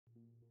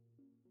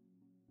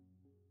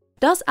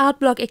Does art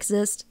block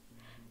exist?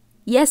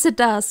 Yes, it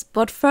does,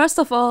 but first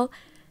of all,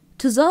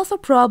 to solve a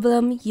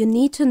problem, you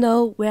need to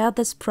know where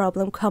this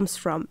problem comes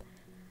from.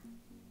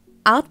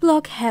 Art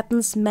block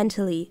happens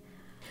mentally,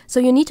 so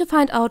you need to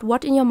find out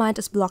what in your mind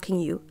is blocking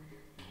you.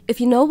 If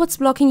you know what's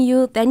blocking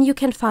you, then you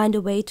can find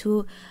a way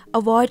to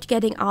avoid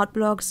getting art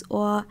blocks,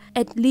 or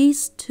at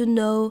least to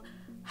know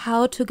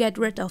how to get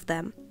rid of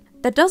them.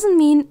 That doesn't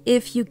mean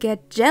if you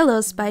get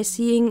jealous by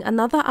seeing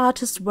another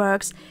artist's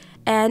works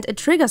and it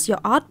triggers your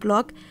art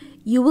block,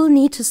 you will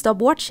need to stop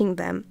watching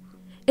them.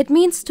 It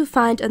means to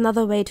find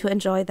another way to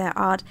enjoy their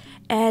art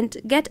and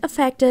get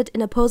affected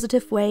in a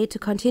positive way to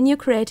continue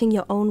creating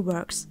your own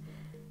works.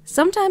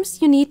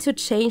 Sometimes you need to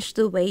change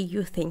the way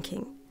you're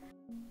thinking.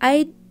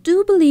 I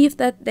do believe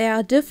that there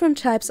are different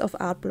types of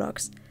art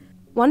blocks.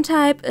 One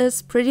type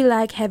is pretty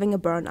like having a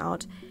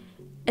burnout.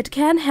 It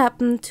can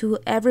happen to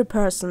every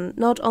person,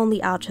 not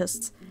only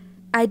artists.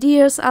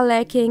 Ideas are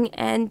lacking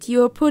and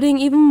you're putting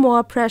even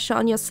more pressure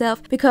on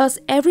yourself because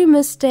every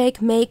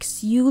mistake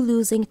makes you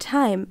losing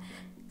time.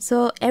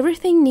 So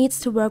everything needs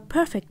to work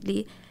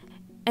perfectly.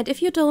 And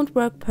if you don't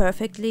work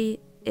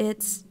perfectly,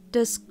 it's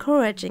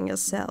discouraging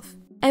yourself.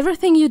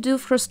 Everything you do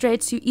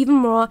frustrates you even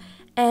more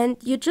and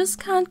you just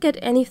can't get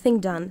anything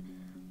done.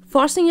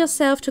 Forcing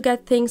yourself to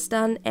get things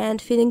done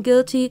and feeling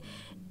guilty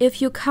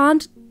if you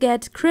can't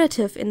get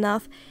creative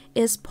enough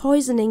is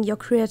poisoning your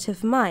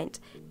creative mind.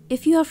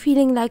 If you are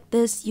feeling like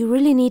this, you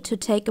really need to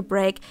take a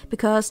break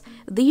because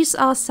these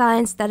are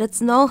signs that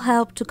it's no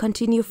help to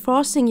continue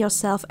forcing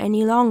yourself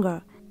any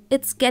longer.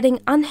 It's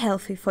getting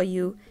unhealthy for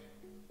you.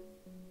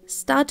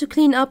 Start to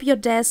clean up your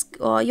desk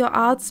or your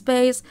art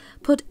space,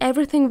 put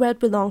everything where it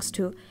belongs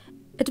to.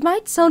 It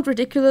might sound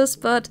ridiculous,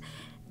 but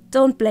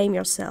don't blame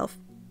yourself.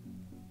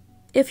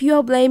 If you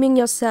are blaming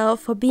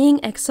yourself for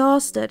being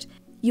exhausted,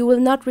 you will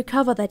not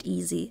recover that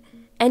easy,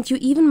 and you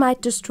even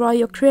might destroy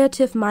your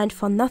creative mind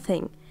for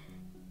nothing.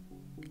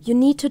 You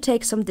need to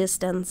take some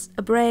distance,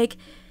 a break.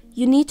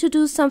 You need to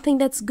do something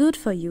that's good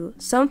for you,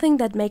 something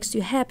that makes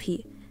you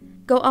happy.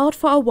 Go out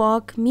for a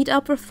walk, meet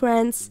up with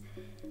friends.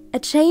 A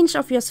change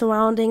of your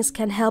surroundings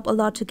can help a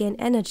lot to gain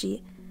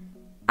energy.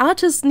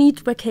 Artists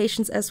need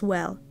vacations as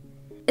well.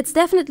 It's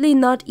definitely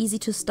not easy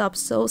to stop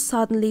so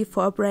suddenly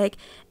for a break,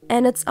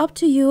 and it's up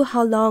to you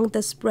how long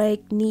this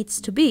break needs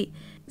to be.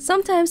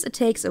 Sometimes it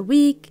takes a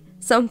week,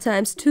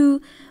 sometimes 2,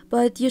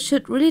 but you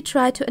should really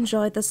try to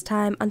enjoy this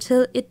time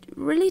until it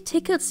really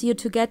tickles you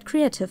to get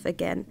creative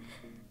again.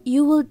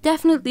 You will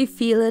definitely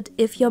feel it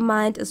if your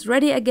mind is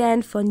ready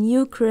again for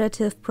new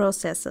creative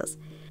processes.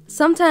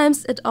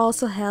 Sometimes it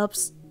also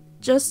helps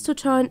just to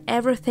turn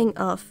everything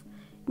off.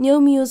 No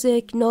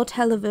music, no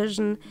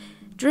television,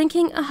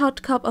 drinking a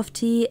hot cup of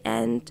tea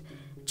and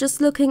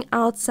just looking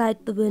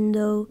outside the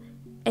window,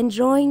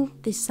 enjoying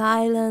the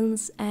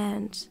silence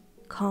and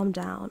calm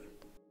down.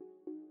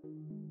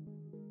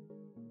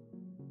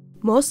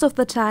 Most of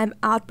the time,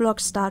 art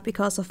blocks start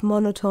because of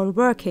monotone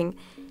working.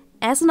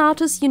 As an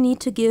artist, you need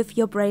to give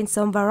your brain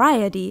some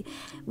variety,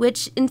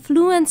 which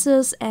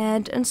influences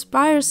and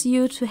inspires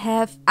you to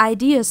have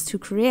ideas to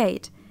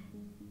create.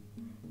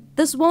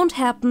 This won't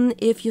happen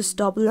if you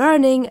stop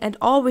learning and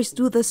always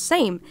do the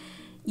same.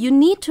 You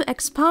need to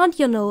expand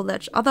your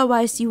knowledge,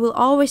 otherwise you will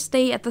always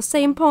stay at the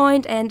same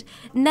point and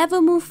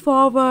never move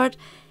forward.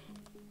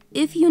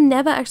 If you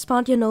never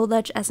expand your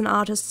knowledge as an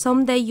artist,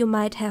 someday you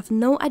might have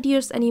no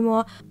ideas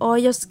anymore or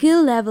your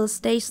skill level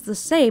stays the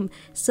same,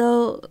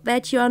 so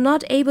that you are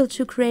not able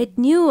to create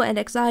new and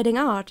exciting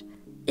art.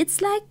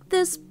 It's like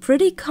this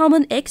pretty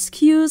common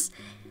excuse,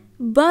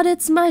 but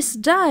it's my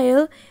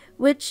style,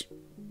 which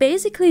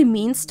basically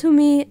means to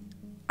me,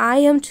 I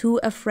am too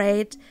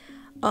afraid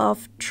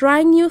of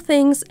trying new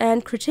things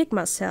and critique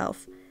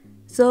myself.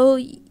 So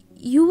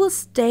you will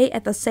stay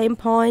at the same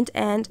point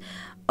and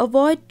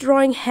avoid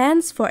drawing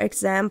hands, for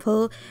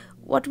example,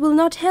 what will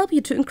not help you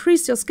to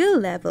increase your skill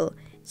level.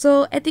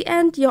 So at the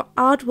end, your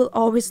art will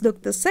always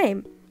look the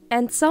same.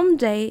 And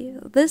someday,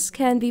 this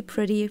can be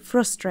pretty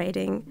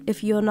frustrating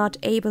if you're not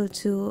able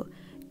to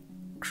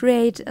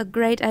create a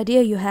great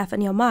idea you have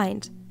in your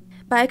mind.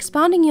 By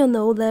expanding your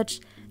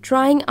knowledge,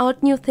 trying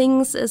out new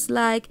things is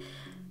like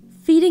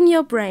feeding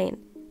your brain.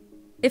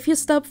 If you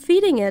stop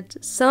feeding it,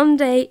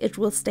 someday it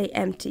will stay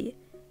empty.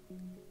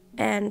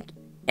 And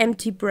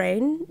empty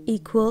brain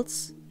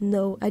equals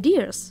no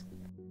ideas.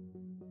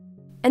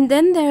 And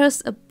then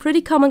there's a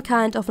pretty common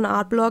kind of an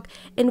art block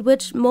in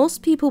which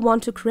most people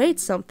want to create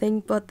something,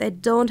 but they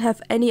don't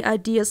have any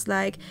ideas,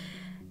 like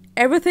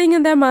everything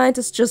in their mind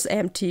is just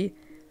empty.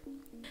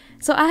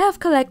 So I have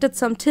collected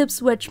some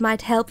tips which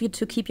might help you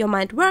to keep your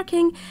mind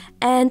working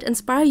and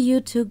inspire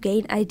you to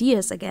gain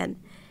ideas again.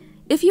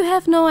 If you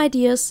have no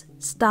ideas,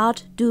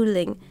 start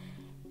doodling.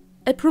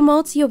 It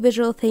promotes your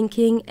visual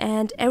thinking,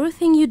 and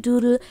everything you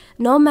doodle,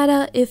 no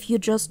matter if you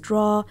just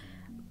draw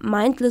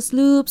mindless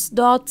loops,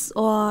 dots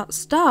or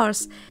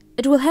stars,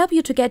 it will help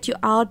you to get you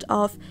out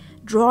of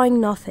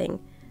drawing nothing.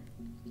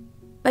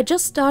 By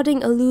just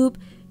starting a loop,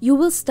 you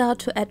will start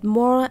to add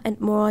more and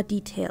more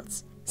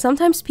details.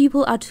 Sometimes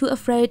people are too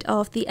afraid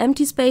of the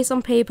empty space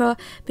on paper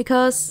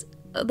because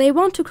they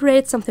want to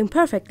create something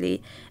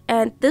perfectly,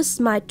 and this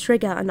might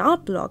trigger an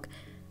art block.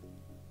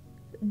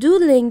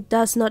 Doodling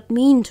does not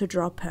mean to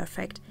draw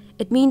perfect.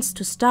 It means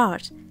to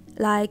start,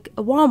 like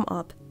a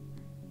warm-up.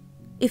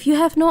 If you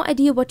have no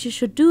idea what you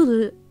should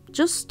doodle,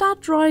 just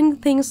start drawing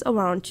things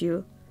around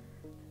you.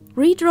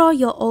 Redraw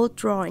your old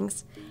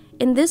drawings.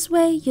 In this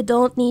way, you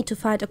don't need to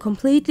find a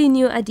completely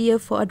new idea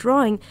for a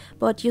drawing,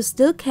 but you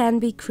still can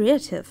be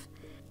creative.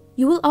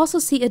 You will also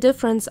see a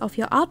difference of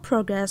your art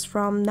progress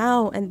from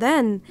now and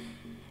then.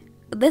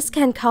 This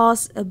can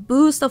cause a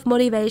boost of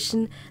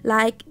motivation,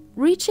 like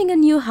reaching a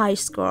new high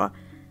score.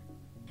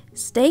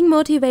 Staying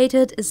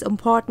motivated is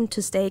important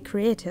to stay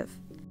creative.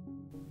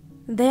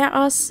 There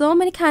are so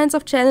many kinds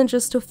of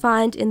challenges to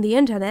find in the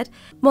internet.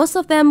 Most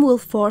of them will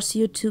force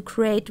you to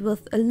create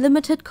with a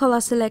limited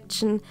color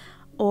selection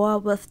or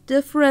with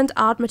different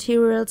art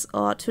materials,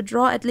 or to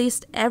draw at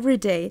least every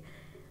day.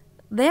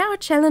 There are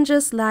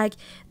challenges like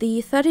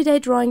the 30-day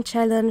drawing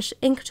challenge,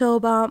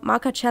 Inktober,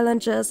 marker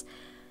challenges,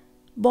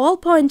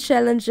 ballpoint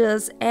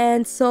challenges,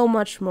 and so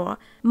much more.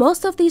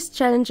 Most of these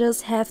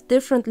challenges have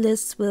different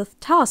lists with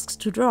tasks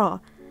to draw,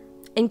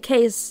 in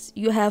case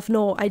you have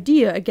no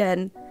idea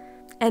again.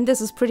 And this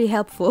is pretty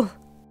helpful.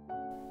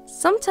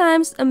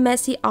 Sometimes a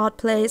messy art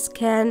place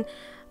can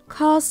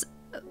cause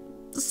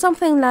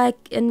something like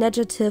a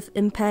negative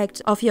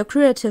impact of your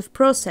creative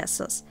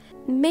processes.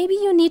 Maybe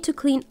you need to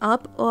clean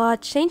up or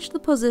change the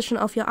position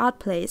of your art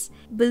place.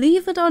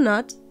 Believe it or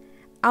not,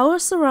 our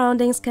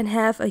surroundings can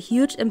have a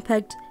huge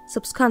impact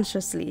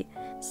subconsciously.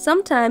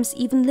 Sometimes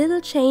even little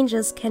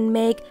changes can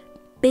make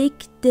big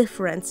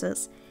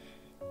differences.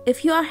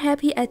 If you are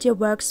happy at your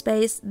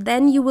workspace,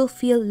 then you will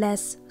feel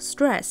less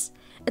stress.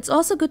 It's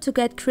also good to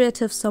get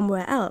creative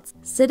somewhere else.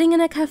 Sitting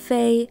in a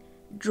cafe,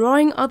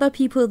 drawing other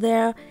people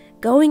there,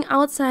 going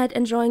outside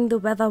enjoying the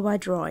weather while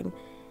drawing.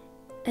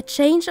 A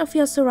change of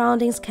your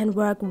surroundings can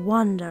work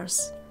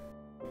wonders.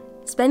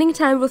 Spending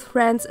time with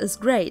friends is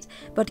great,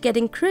 but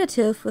getting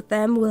creative with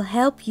them will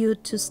help you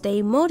to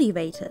stay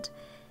motivated.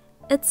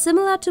 It's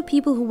similar to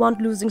people who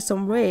want losing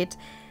some weight.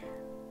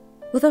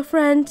 With a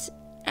friend,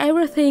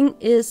 everything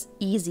is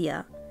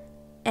easier,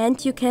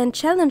 and you can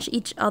challenge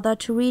each other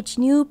to reach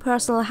new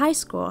personal high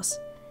scores.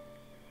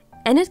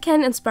 And it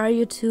can inspire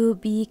you to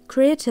be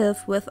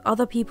creative with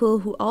other people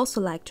who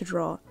also like to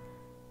draw.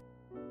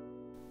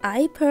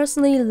 I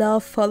personally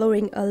love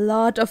following a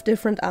lot of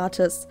different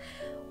artists,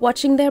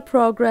 watching their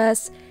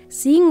progress,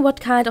 seeing what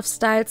kind of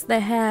styles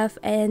they have,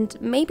 and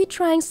maybe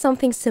trying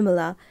something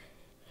similar.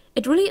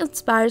 It really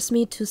inspires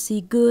me to see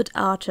good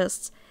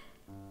artists.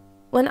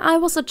 When I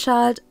was a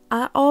child,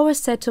 I always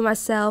said to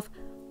myself,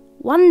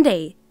 one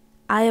day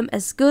I am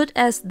as good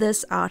as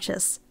this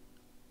artist,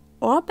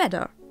 or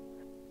better.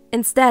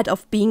 Instead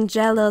of being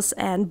jealous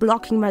and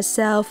blocking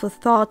myself with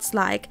thoughts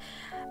like,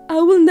 I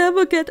will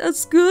never get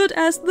as good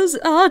as this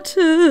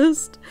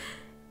artist.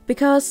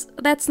 Because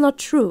that's not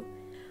true.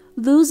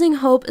 Losing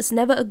hope is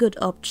never a good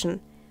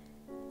option.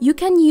 You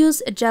can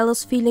use a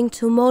jealous feeling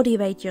to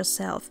motivate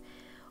yourself,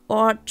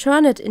 or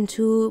turn it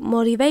into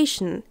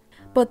motivation.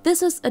 But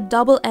this is a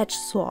double-edged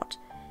sword.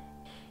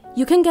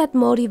 You can get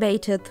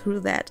motivated through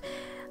that,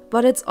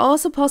 but it's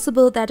also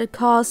possible that it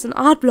causes an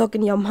art block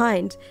in your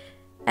mind.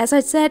 As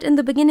I said in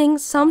the beginning,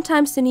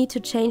 sometimes you need to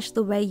change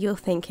the way you're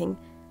thinking.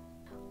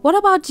 What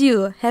about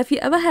you? Have you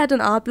ever had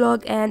an art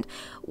block, and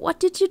what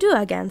did you do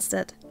against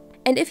it?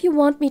 And if you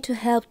want me to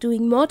help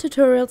doing more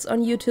tutorials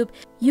on YouTube,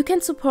 you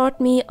can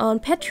support me on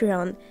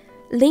Patreon.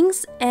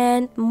 Links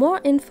and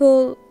more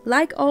info,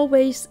 like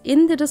always,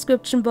 in the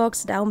description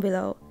box down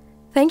below.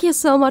 Thank you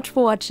so much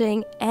for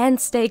watching, and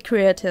stay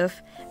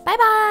creative. Bye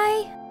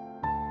bye!